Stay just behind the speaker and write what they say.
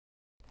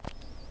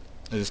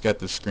I just got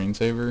this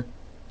screensaver,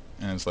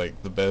 and it's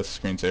like the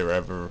best screensaver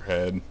I've ever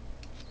had.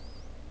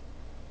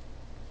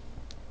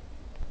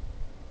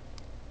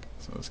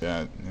 So it's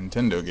got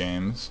Nintendo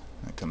games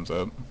that comes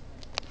up.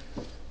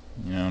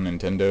 You know,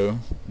 Nintendo.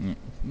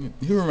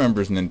 Who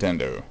remembers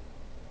Nintendo?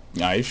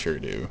 I sure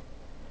do.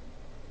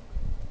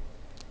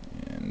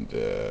 And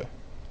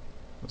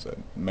what's that?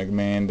 Mega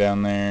Man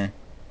down there,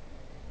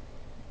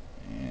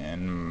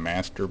 and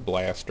Master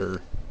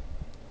Blaster.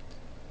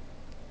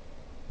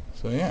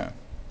 So yeah.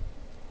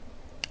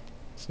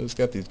 So it's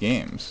got these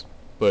games,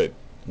 but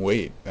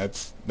wait,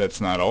 that's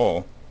not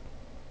all.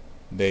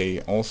 They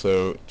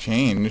also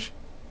change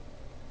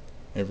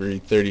every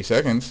 30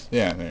 seconds.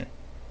 Yeah, there.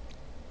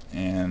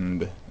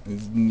 And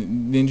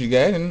Ninja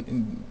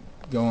Gaiden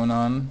going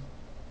on,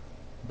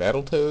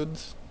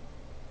 Battletoads.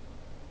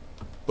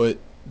 But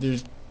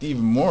there's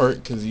even more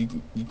because you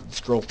can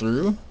scroll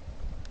through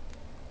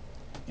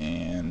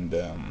and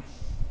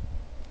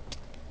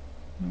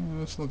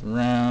let's look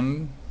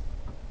around.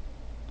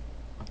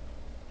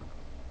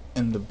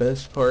 And the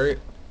best part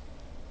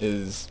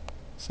is,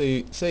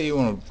 say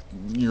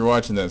you're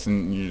watching this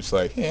and you're just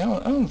like, hey, I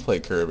want to play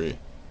Kirby.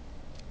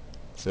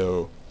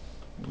 So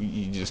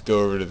you just go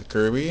over to the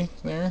Kirby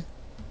there,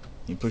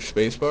 you push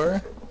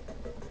spacebar,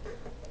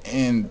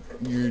 and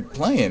you're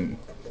playing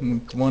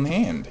with one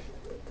hand.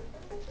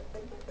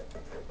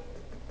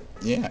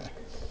 Yeah.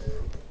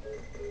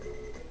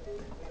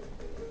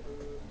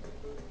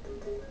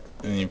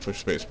 And then you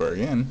push spacebar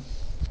again,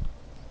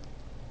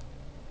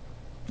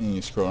 and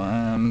you scroll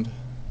around,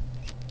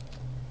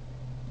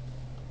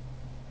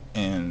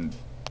 and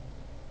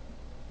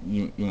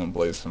you want to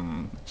play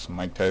some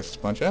Mike Tyson's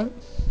Punch Out?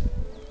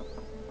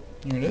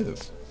 Here it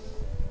is.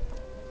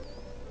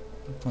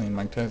 I'm playing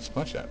Mike Tyson's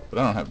Punch Out, but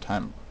I don't have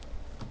time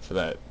for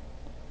that.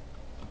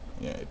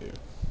 Yeah, I do.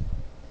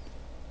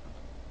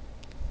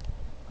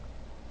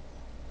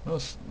 What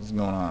else is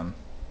going on?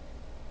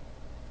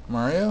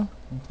 Mario?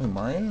 You play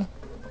Mario?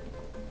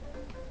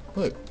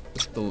 Look,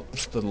 it's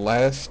the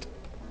last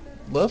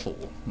level.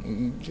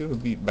 You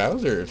should beat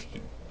Bowser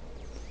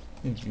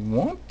if you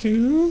want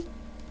to.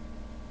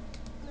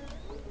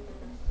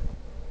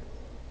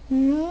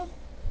 Yeah.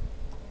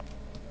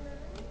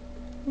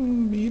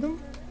 You beat him.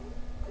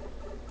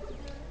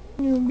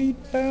 You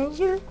beat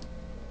Bowser.